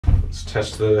Let's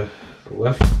test the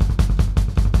left.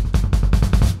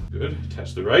 Good.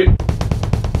 Test the right.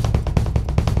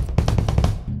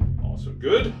 Also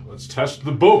good. Let's test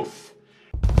the both.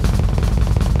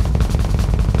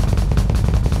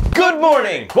 Good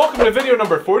morning! Welcome to video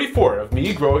number 44 of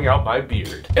me growing out my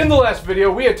beard. In the last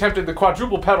video, we attempted the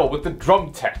quadruple pedal with the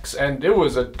drum techs, and it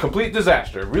was a complete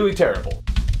disaster, really terrible.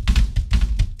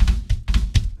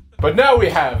 But now we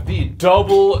have the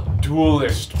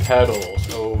Double-Duallist pedals,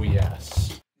 oh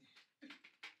yes.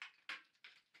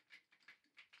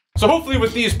 So hopefully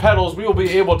with these pedals, we will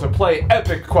be able to play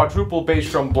epic quadruple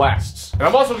bass drum blasts. And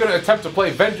I'm also going to attempt to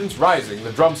play Vengeance Rising,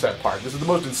 the drum set part. This is the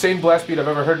most insane blast beat I've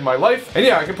ever heard in my life. And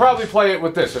yeah, I can probably play it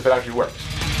with this if it actually works.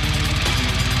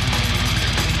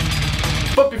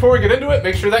 But before we get into it,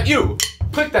 make sure that you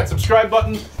click that subscribe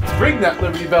button, ring that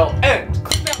Liberty Bell, and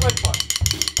click that like button.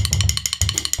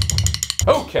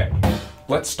 Okay,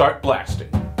 let's start blasting.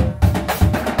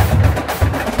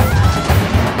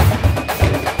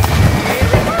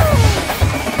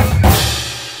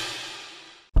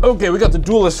 Okay, we got the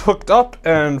Duallist hooked up,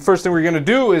 and first thing we're gonna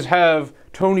do is have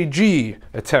Tony G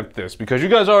attempt this, because you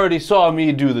guys already saw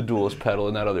me do the Duallist pedal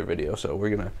in that other video, so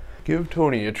we're gonna give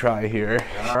Tony a try here.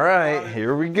 All right,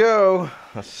 here we go.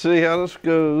 Let's see how this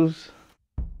goes.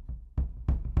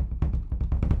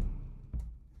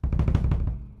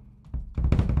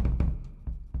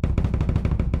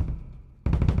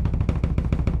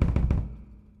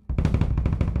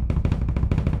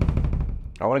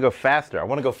 I want to go faster. I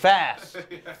want to go fast.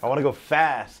 I want to go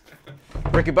fast.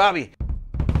 Ricky Bobby.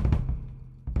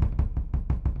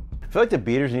 I feel like the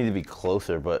beaters need to be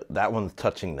closer, but that one's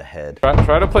touching the head.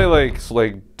 Try to play like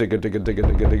digga digga digga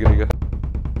digga digga digga.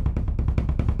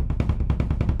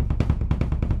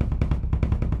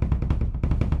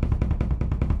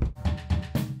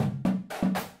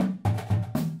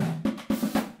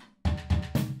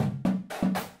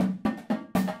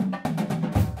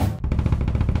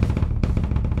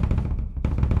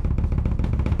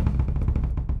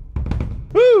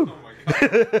 Woo!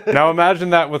 Now imagine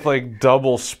that with like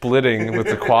double splitting with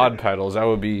the quad pedals. That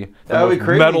would be the most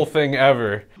crazy. metal thing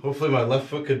ever. Hopefully my left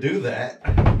foot could do that.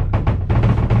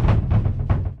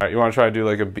 Alright, you want to try to do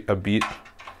like a beat?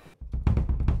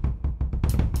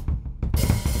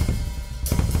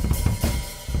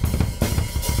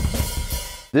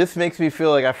 This makes me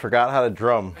feel like I forgot how to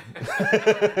drum.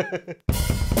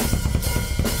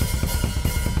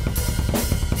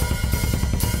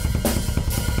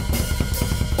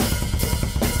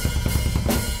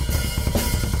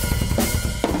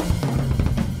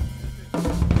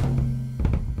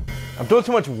 I'm doing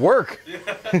too much work.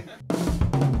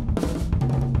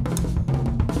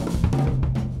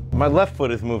 My left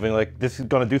foot is moving like this is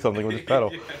gonna do something with this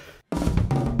pedal.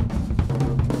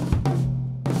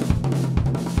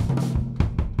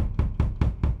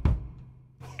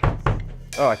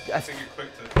 Oh, I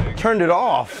turned it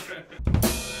off.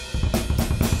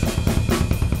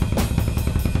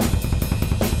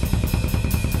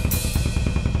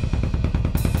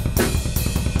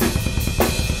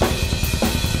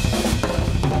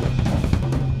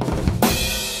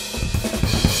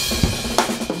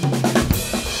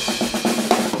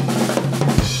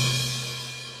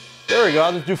 There we go,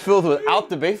 I'll just do fills without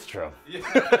the bass drum.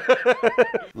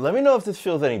 Let me know if this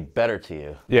feels any better to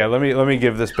you. Yeah, let me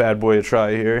give this bad boy a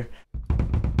try here.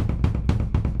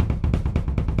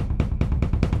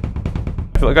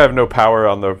 I feel like I have no power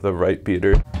on the right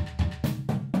beater.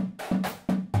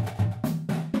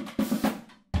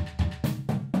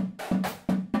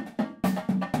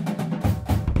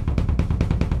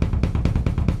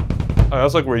 Oh,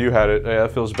 that's like where you had it. Yeah,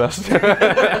 that feels best.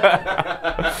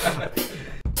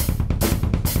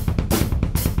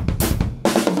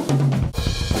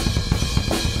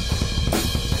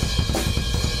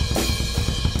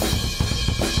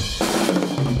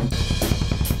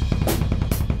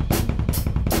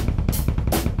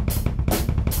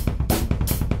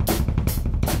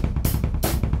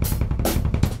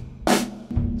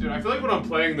 I feel like when I'm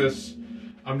playing this,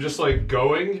 I'm just like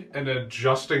going and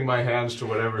adjusting my hands to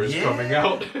whatever is coming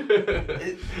out.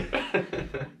 There's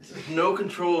no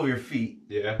control of your feet.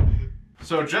 Yeah.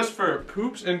 So just for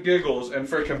poops and giggles and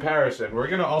for comparison, we're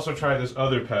gonna also try this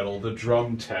other pedal, the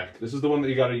drum tech. This is the one that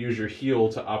you gotta use your heel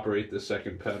to operate the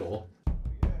second pedal.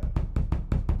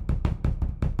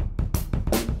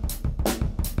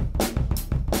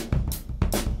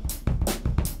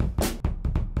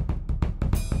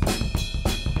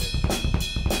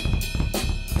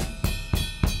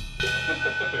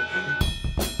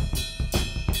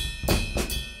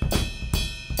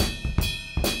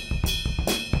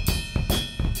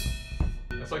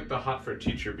 That's like the hot hot for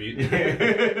teacher beat.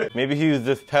 Maybe he used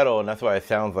this pedal and that's why it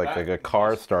sounds like a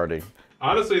car starting.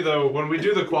 Honestly though, when we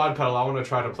do the quad pedal, I want to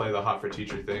try to play the hot for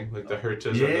teacher thing, like the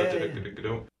hertas.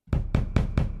 Yeah.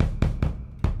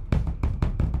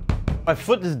 My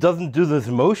foot just doesn't do this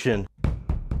motion.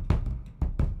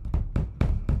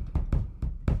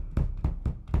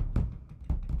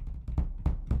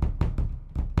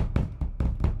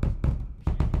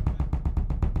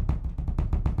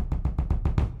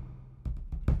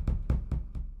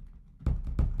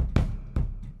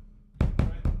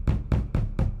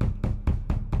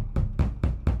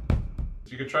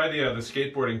 You could try the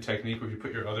skateboarding technique where you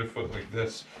put your other foot like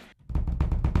this.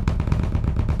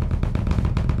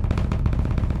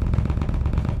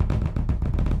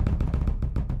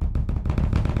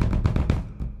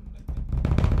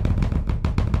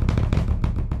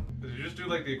 Did you just do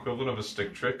like the equivalent of a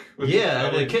stick trick? Yeah,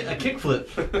 a kickflip.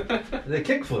 The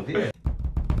kickflip, yeah.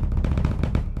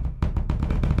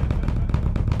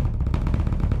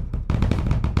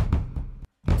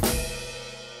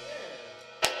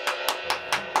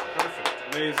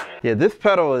 Amazing. Yeah, this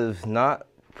pedal is not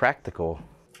practical.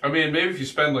 I mean, maybe if you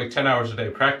spend like 10 hours a day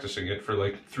practicing it for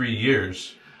like 3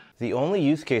 years. The only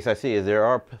use case I see is there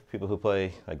are people who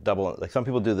play like double, like some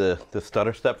people do the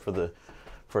stutter step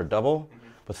for a double,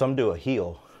 but some do a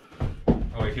heel.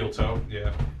 Oh, like heel toe?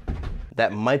 Yeah.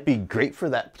 That might be great for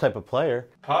that type of player.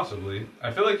 Possibly. I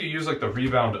feel like you use like the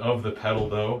rebound of the pedal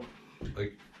though,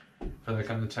 like for that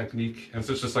kind of technique. And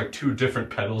so it's just like two different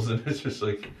pedals and it's just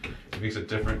like, it makes it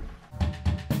different.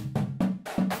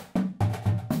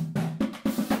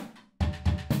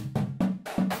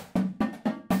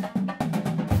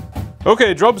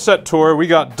 Okay, drum set tour. We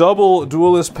got double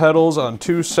dualist pedals on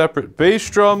 2 separate bass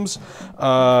drums.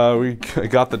 We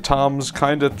got the toms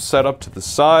kind of set up to the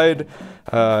side.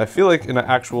 I feel like in an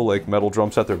actual like metal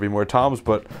drum set there'd be more toms,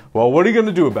 but well, what are you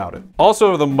gonna do about it?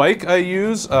 Also, the mic I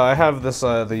use, I have this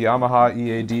the Yamaha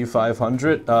EAD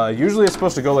 500. Usually it's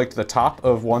supposed to go like to the top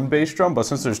of one bass drum, but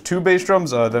since there's 2 bass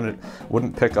drums, then it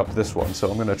wouldn't pick up this one.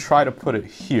 So I'm gonna try to put it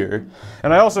here,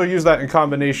 and I also use that in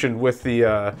combination with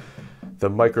the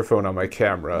microphone on my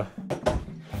camera.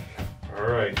 All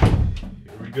right,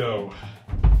 here we go.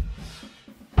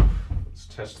 Let's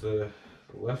test the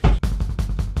left.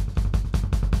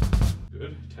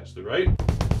 Good. Test the right.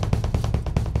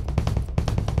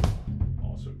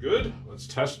 Also good. Let's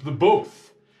test the both.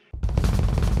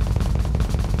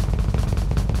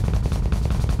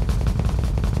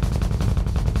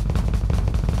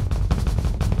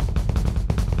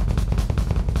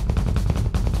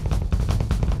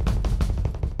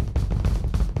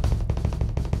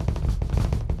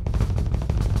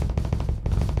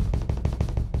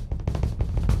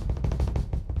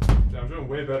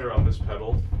 Way better on this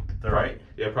pedal. The right?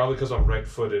 Yeah, probably because I'm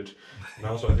right-footed. And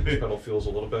also I think this pedal feels a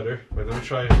little better. Wait, let me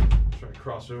try and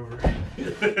cross over.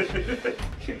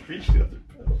 Can't reach the other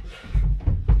pedal.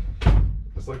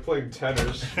 It's like playing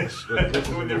tenors. This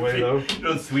with your way feet. though. You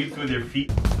don't sweep with your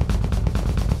feet.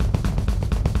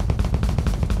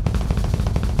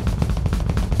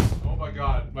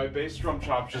 My bass drum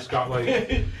chop just got like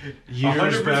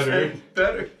years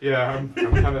better. Yeah, I'm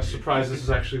kind of surprised this is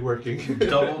actually working.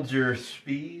 Doubled your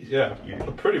speed? Yeah,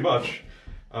 pretty much.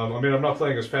 I mean, I'm not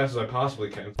playing as fast as I possibly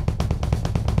can.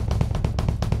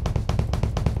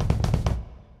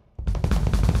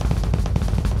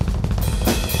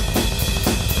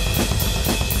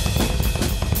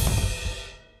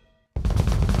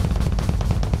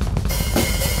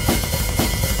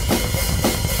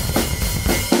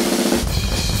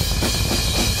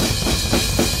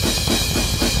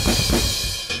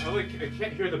 I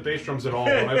can't hear the bass drums at all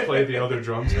when I play the other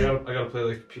drums. I gotta play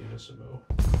like pianissimo.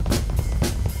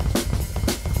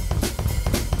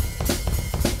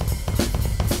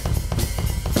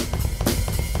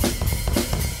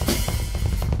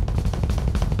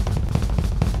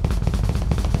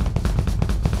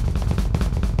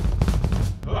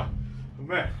 Oh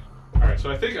man. Alright,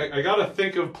 so I think I gotta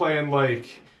think of playing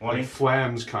like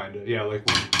flams kinda. Yeah, like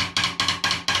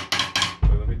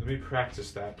let me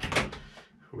practice that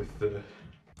with the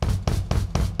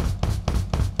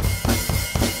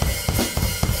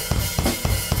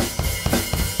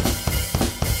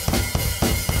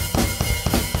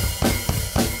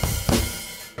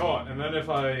and then if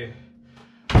I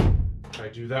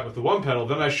do that with the one pedal,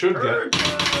 then I should get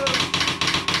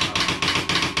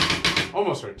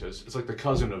almost hertas. It's like the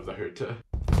cousin of the herta.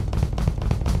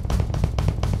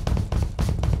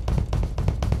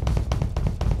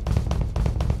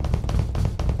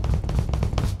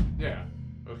 Yeah.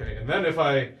 Okay. And then if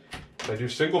I do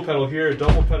single pedal here,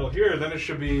 double pedal here, then it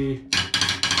should be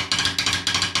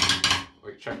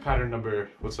like check pattern number,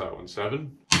 what's that one,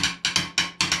 7?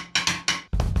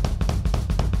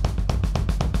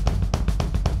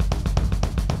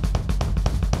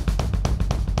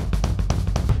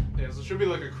 Yeah, so it should be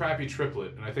like a crappy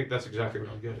triplet, and I think that's exactly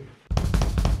what I'm getting.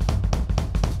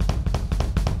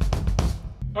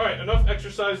 Alright, enough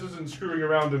exercises and screwing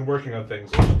around and working on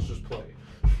things. Let's just play.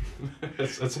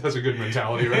 That's a good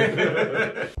mentality, right?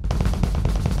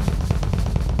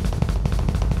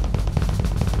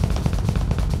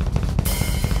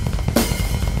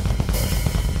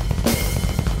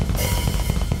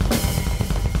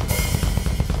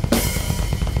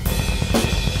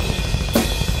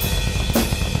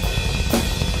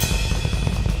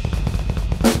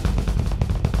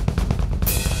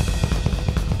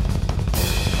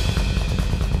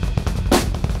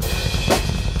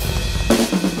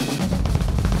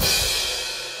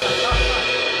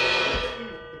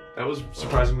 That was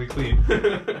surprisingly clean.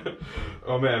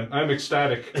 Oh man, I'm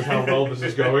ecstatic at how well this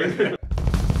is going.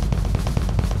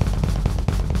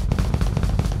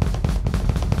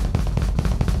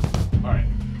 Alright,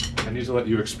 I need to let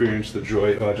you experience the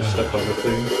joy. Oh, I just stepped on the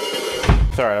thing.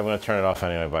 It's alright, I'm going to turn it off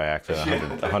anyway by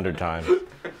accident 100 times.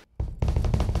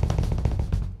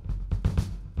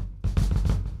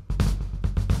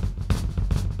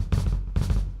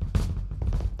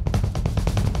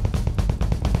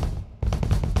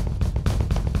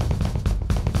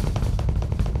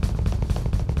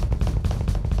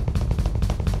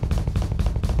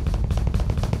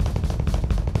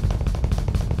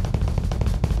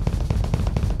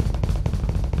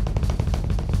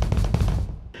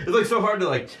 It's like so hard to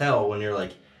like tell when you're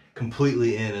like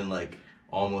completely in and like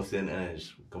almost in and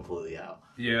it's completely out.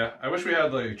 Yeah, I wish we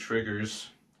had like triggers.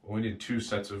 We need 2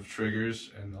 sets of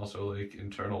triggers and also like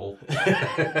internal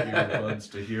earbuds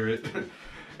to hear it.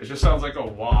 It just sounds like a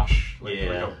wash, like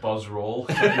a buzz roll.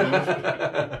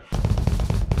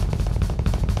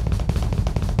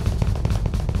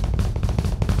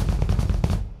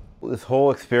 This whole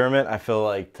experiment, I feel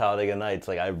like Talladega Nights,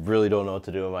 like I really don't know what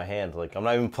to do with my hands. Like I'm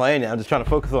not even playing it, I'm just trying to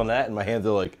focus on that and my hands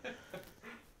are like...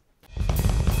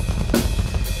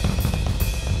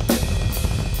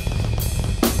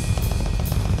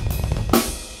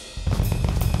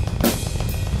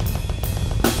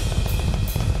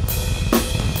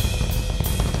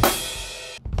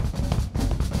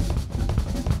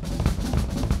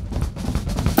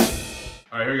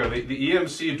 Alright, here we go. The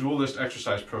EMCProductions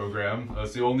exercise program.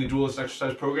 It's the only dualist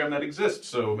exercise program that exists,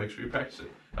 so make sure you practice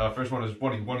it. First one is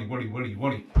 1-y, 1-y, 1-y,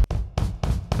 1-y,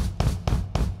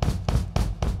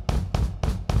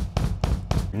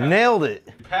 1-y. Nailed it!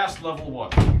 You passed level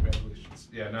 1. Congratulations.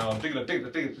 Yeah, now I'm digging it.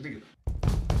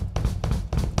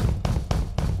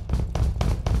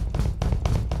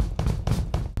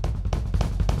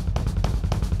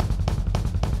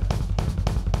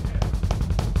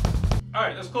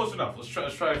 Alright, that's close enough. Let's try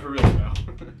it for real now.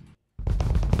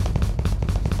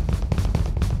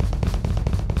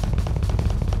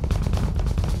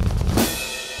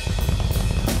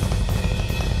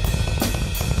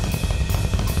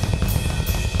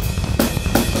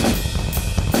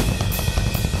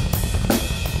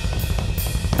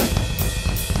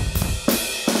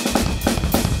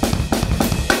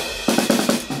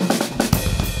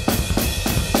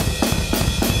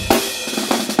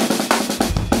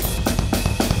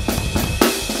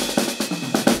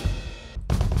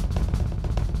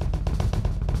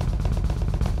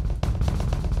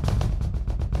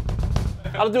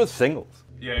 How to do it singles.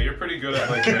 Yeah, you're pretty good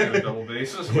at like playing the double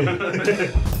basses.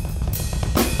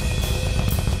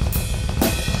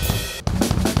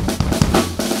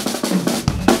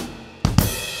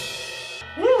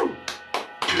 Woo!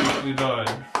 Beautifully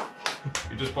done.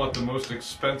 You just bought the most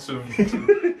expensive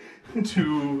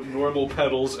 2 normal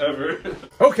pedals ever.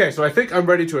 Okay, so I think I'm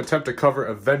ready to attempt a cover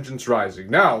of Vengeance Rising.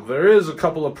 Now, there is a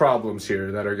couple of problems here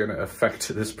that are going to affect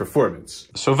this performance.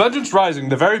 So Vengeance Rising,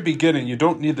 the very beginning, you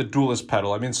don't need the Dualist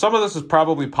pedal. I mean, some of this is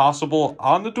probably possible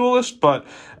on the Dualist, but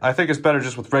I think it's better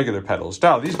just with regular pedals.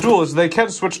 Now, these Dualists, they can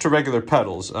switch to regular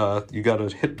pedals. You got to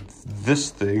hit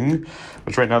this thing,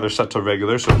 which right now they're set to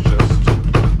regular, so it's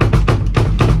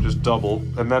just double.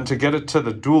 And then to get it to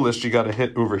the Dualist, you got to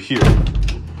hit over here.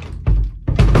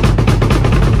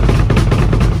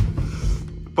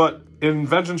 But in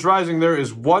Vengeance Rising, there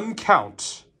is 1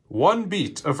 count, 1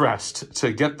 beat of rest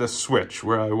to get the switch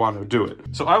where I want to do it.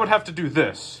 So I would have to do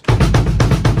this.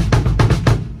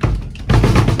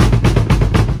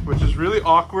 Which is really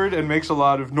awkward and makes a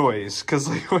lot of noise. Because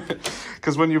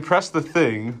when you press the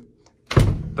thing,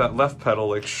 that left pedal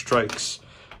like strikes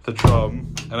the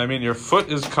drum. And I mean, your foot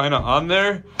is kind of on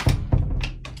there,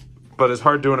 but it's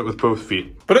hard doing it with both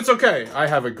feet. But it's okay, I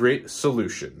have a great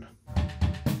solution.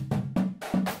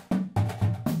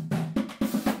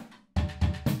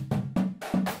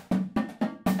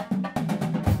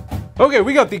 Okay,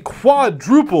 we got the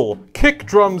quadruple kick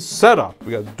drum setup.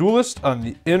 We got Dual-List on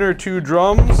the inner two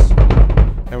drums,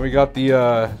 and we got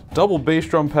the double bass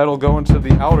drum pedal going to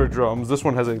the outer drums. This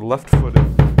one has a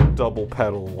left-footed double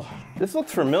pedal. This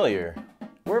looks familiar.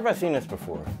 Where have I seen this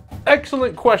before?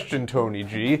 Excellent question, Tony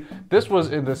G. This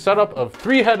was in the setup of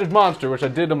Three-Headed Monster, which I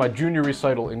did on my junior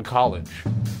recital in college.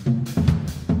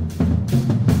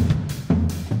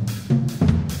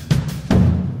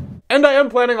 And I am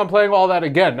planning on playing all that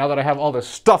again, now that I have all the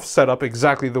stuff set up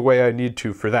exactly the way I need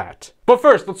to for that. But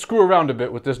first, let's screw around a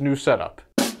bit with this new setup.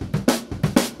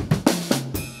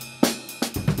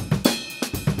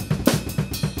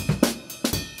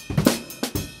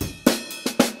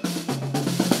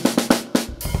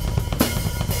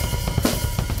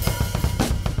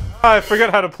 I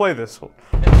forget how to play this one.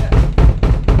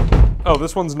 Oh,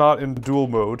 this one's not in dual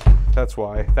mode. That's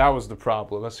why. That was the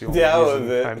problem. That's the only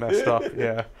reason I messed up.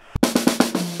 Yeah.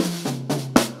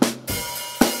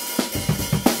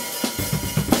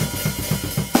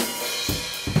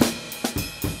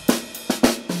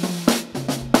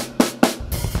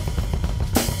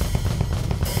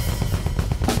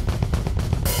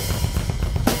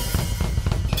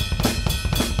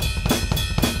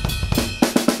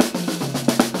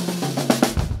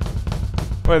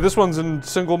 Wait, this one's in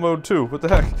single mode too. What the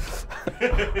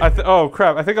heck? Oh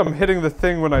crap, I think I'm hitting the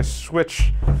thing when I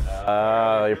switch.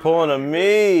 You're pulling a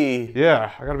me.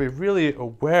 Yeah, I gotta be really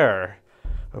aware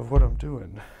of what I'm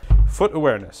doing. Foot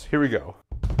awareness, here we go.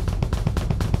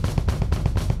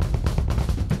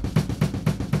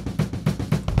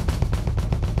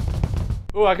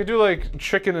 Oh, I could do like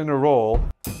chicken in a roll.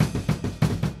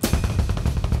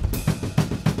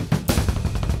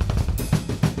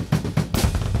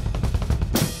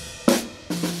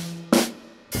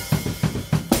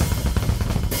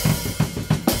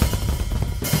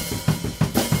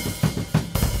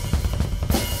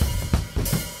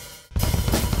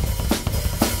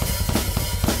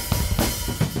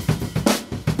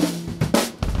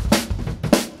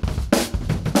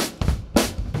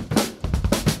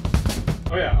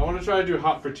 Oh yeah, I want to try to do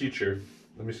Hot for Teacher.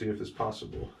 Let me see if it's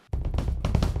possible.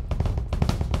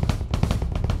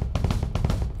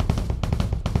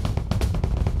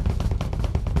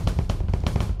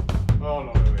 Oh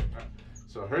no, wait.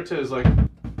 So Herta is like...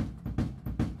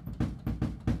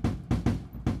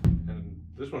 And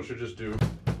this one should just do...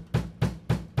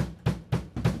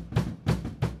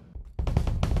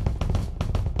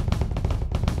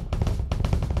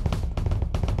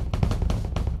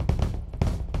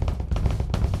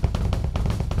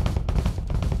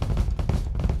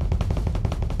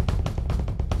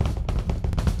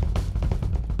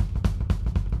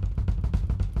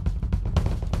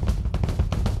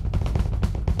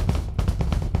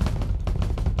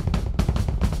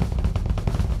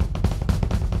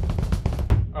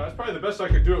 The best I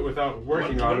could do it without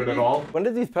working on it at all. When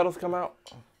did these pedals come out?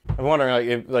 I'm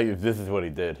wondering if this is what he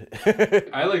did.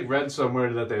 I like read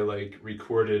somewhere that they like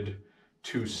recorded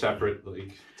two separate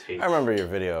like tapes. I remember your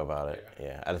video about it.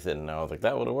 Yeah, I just didn't know. I was like,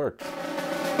 that would have worked.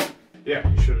 Yeah,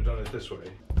 you should have done it this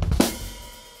way.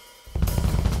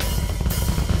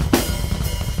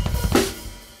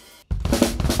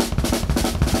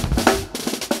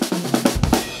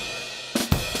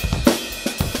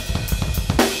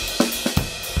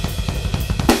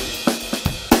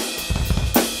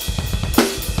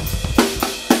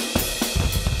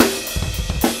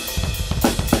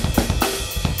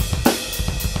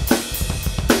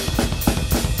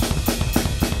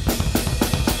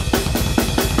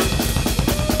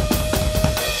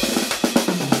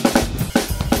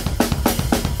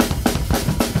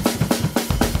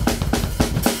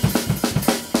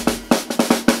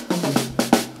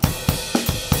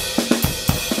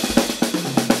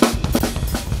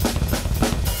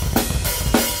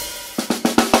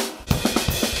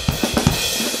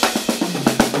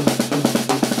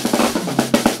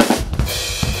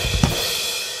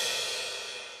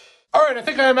 I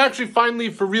think I am actually finally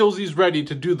for realsies ready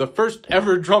to do the first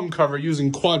ever drum cover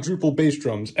using quadruple bass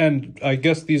drums. And I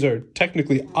guess these are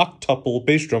technically octuple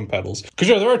bass drum pedals. Because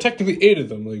yeah, there are technically 8 of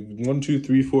them. Like 1, 2,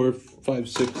 3, 4, 5,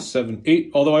 6, 7,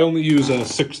 8. Although I only use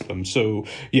 6 of them. So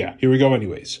yeah, here we go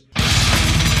anyways.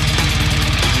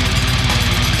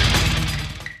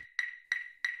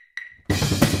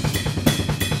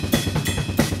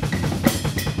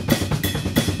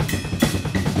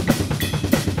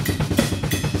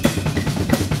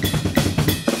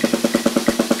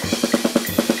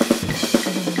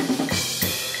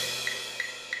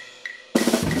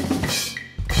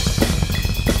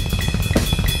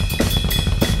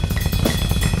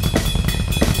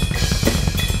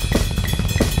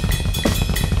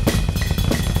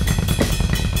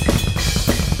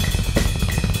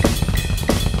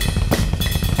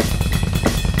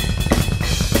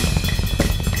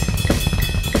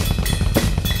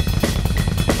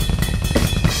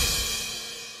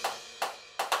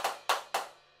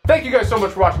 Thank you guys so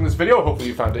much for watching this video. Hopefully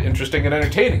you found it interesting and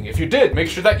entertaining. If you did, make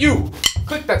sure that you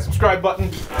click that subscribe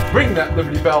button, ring that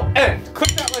Liberty Bell, and click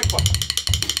that like button.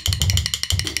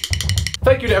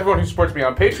 Thank you to everyone who supports me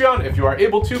on Patreon. If you are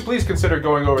able to, please consider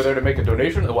going over there to make a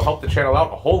donation. It will help the channel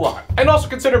out a whole lot. And also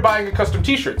consider buying a custom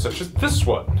t-shirt, such as this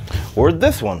one. Or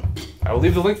this one. I will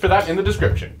leave the link for that in the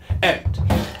description. And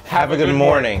have a good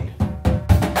morning.